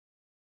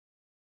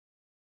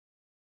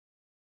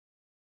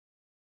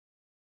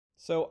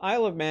So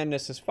Isle of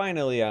Madness is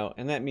finally out,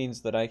 and that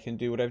means that I can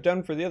do what I've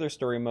done for the other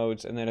story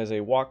modes, and that is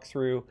a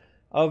walkthrough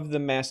of the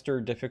master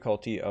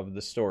difficulty of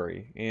the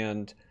story.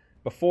 And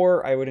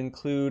before, I would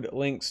include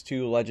links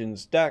to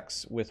Legends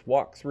decks with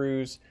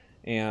walkthroughs,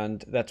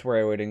 and that's where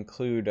I would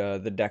include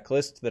the deck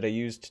list that I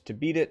used to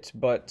beat it,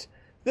 but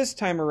this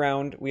time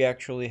around we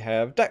actually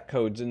have deck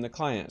codes in the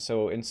client.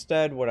 So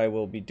instead what I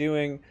will be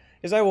doing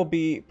is I will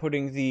be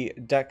putting the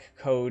deck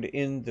code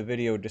in the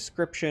video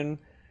description,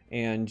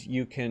 and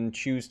you can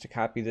choose to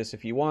copy this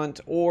if you want,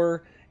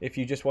 or if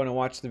you just want to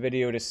watch the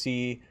video to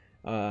see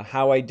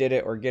how I did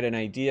it or get an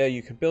idea,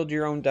 you can build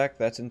your own deck.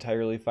 That's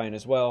entirely fine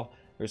as well.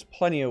 There's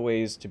plenty of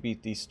ways to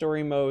beat these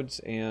story modes,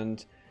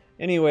 and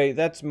anyway,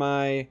 that's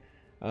my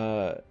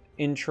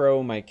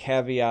intro, my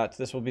caveat.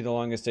 This will be the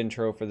longest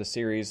intro for the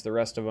series. The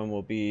rest of them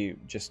will be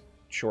just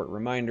short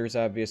reminders,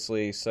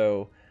 obviously,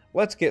 so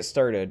let's get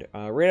started.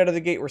 Right out of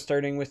the gate, we're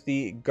starting with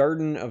the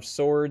Garden of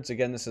Swords.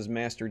 Again, this is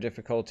master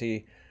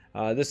difficulty.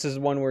 This is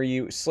one where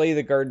you slay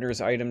the gardener's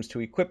items to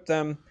equip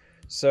them.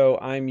 So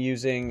I'm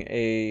using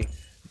a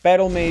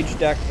battle mage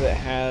deck that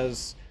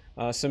has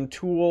some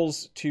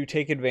tools to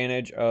take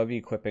advantage of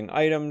equipping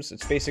items.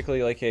 It's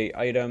basically like a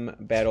item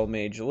battle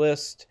mage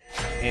list,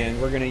 and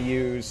we're going to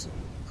use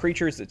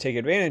creatures that take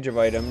advantage of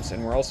items,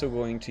 and we're also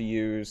going to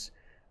use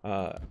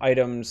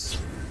items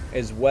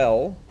as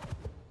well.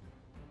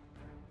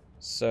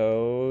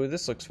 So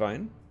this looks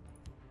fine.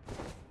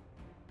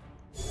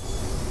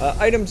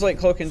 Items like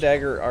Cloak and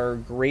Dagger are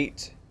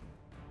great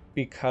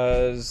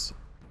because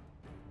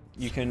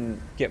you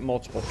can get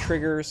multiple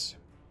triggers,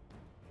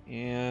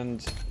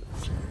 and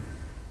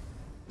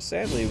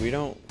sadly we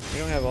don't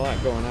have a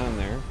lot going on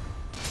there.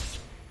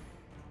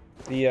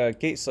 The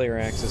Gate Slayer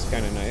axe is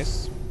kind of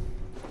nice.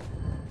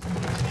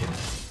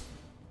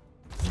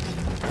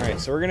 Alright,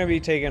 so we're going to be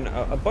taking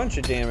a bunch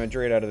of damage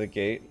right out of the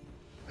gate.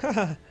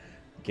 Haha,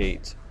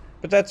 gate.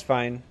 But that's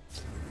fine,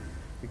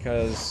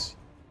 because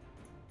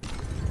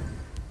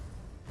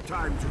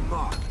time to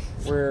march.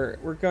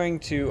 We're going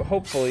to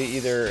hopefully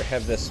either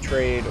have this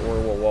trade or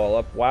we'll wall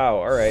up. Wow,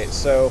 alright,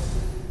 so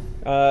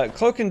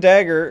Cloak and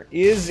Dagger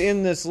is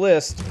in this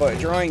list, but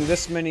drawing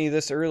this many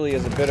this early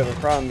is a bit of a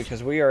problem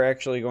because we are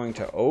actually going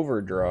to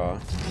overdraw.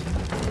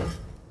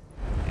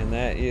 And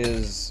that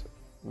is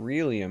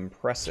really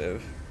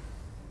impressive,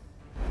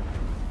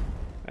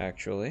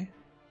 actually.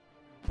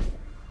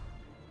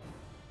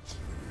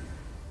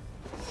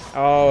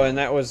 Oh, and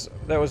that was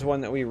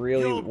one that we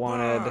really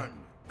wanted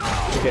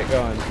to get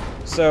going.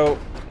 So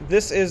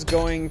this is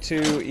going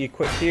to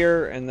equip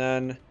here and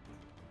then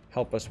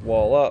help us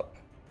wall up.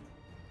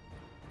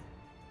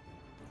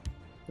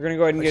 We're going to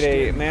go ahead and get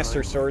a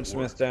Master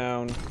Swordsmith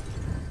down,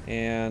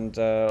 and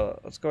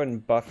let's go ahead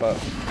and buff up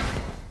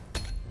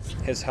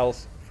his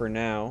health for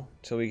now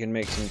till we can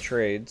make some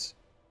trades.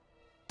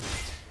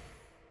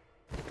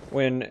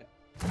 When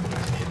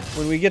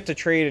we get to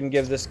trade and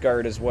give this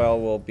guard as well,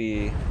 we'll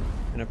be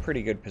in a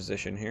pretty good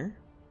position here.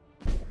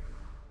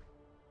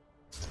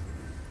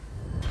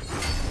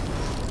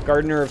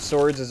 Gardener of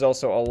Swords is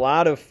also a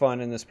lot of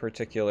fun in this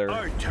particular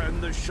I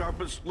tend the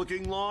sharpest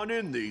looking lawn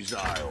in these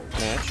isles.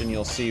 match, and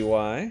you'll see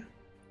why.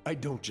 I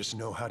don't just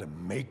know how to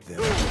make them.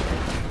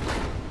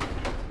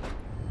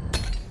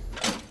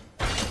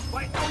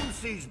 My own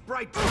sees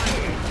bright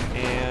flame.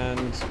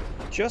 And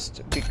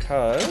just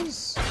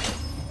because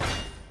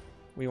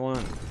we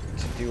want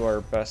to do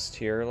our best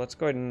here, let's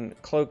go ahead and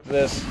cloak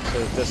this so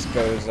that this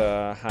goes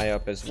high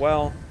up as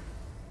well.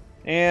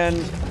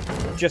 And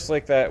just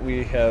like that,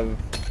 we have,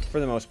 for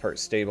the most part,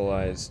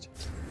 stabilized.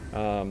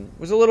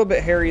 Was a little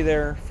bit hairy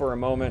there for a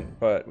moment,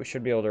 but we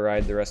should be able to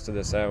ride the rest of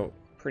this out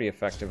pretty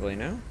effectively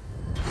now.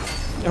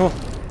 Oh,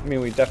 I mean,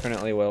 we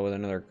definitely will with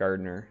another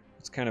gardener.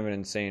 It's kind of an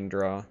insane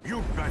draw.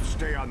 You best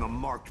stay on the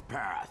marked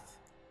path.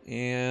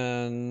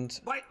 And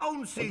My own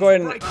we'll sees go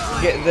ahead and bright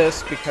flame. get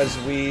this because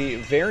we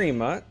very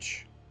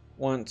much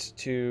want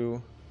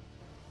to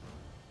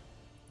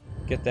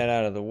get that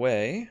out of the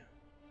way.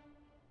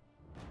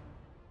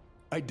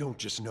 I don't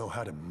just know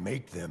how to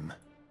make them.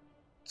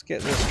 Let's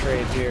get this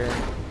trade here.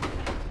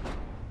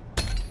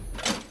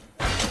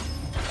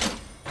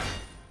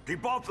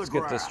 Keep off the Let's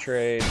get this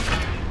trade.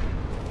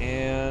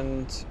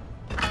 And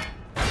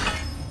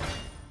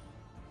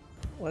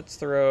let's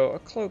throw a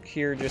cloak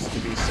here just to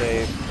be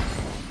safe.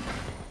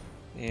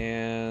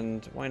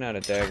 And why not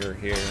a dagger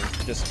here,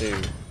 just to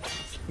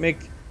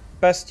make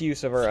best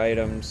use of our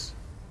items.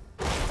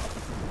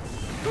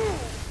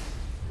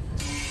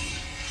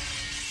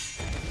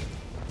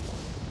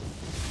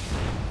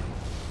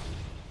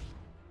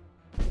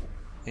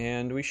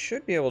 And we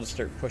should be able to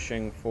start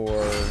pushing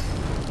for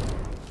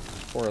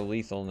a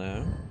lethal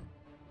now.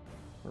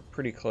 We're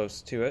pretty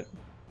close to it.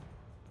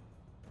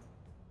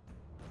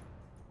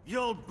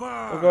 You'll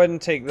burn. We'll go ahead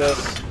and take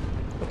this.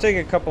 We'll take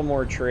a couple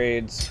more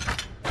trades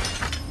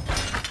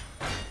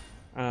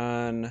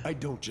on I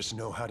don't just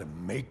know how to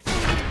make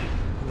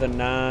them. the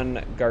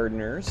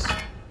non-gardeners.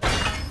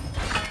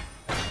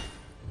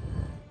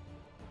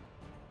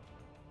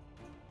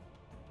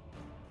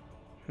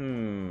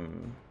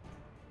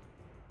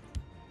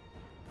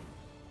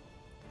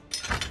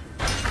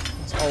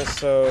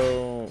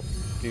 also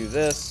do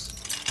this.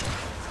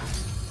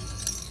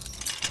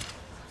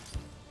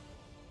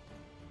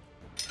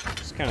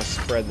 Just kind of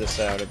spread this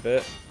out a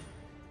bit.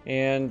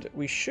 And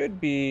we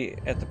should be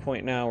at the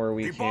point now where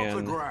we Keep off the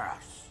can,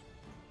 grass.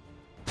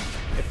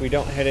 if we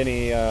don't hit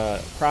any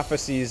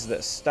prophecies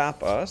that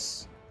stop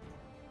us,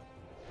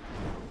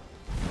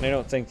 and I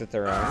don't think that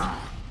there are,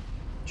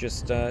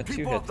 just two Keep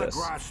hit off the this.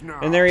 grass now.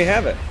 And there you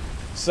have it.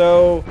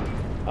 So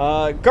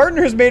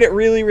Gardener's made it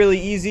really, really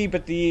easy,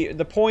 but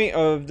the point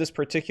of this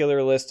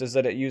particular list is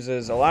that it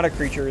uses a lot of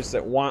creatures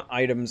that want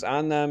items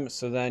on them,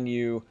 so then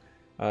you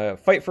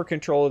fight for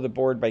control of the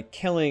board by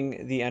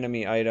killing the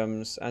enemy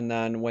items, and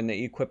then when they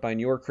equip on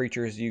your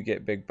creatures, you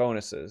get big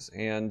bonuses.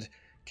 And in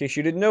case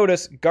you didn't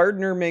notice,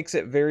 Gardener makes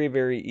it very,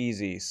 very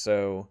easy,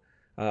 so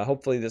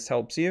hopefully this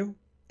helps you.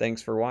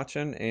 Thanks for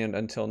watching, and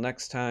until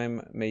next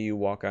time, may you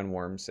walk on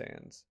warm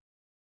sands.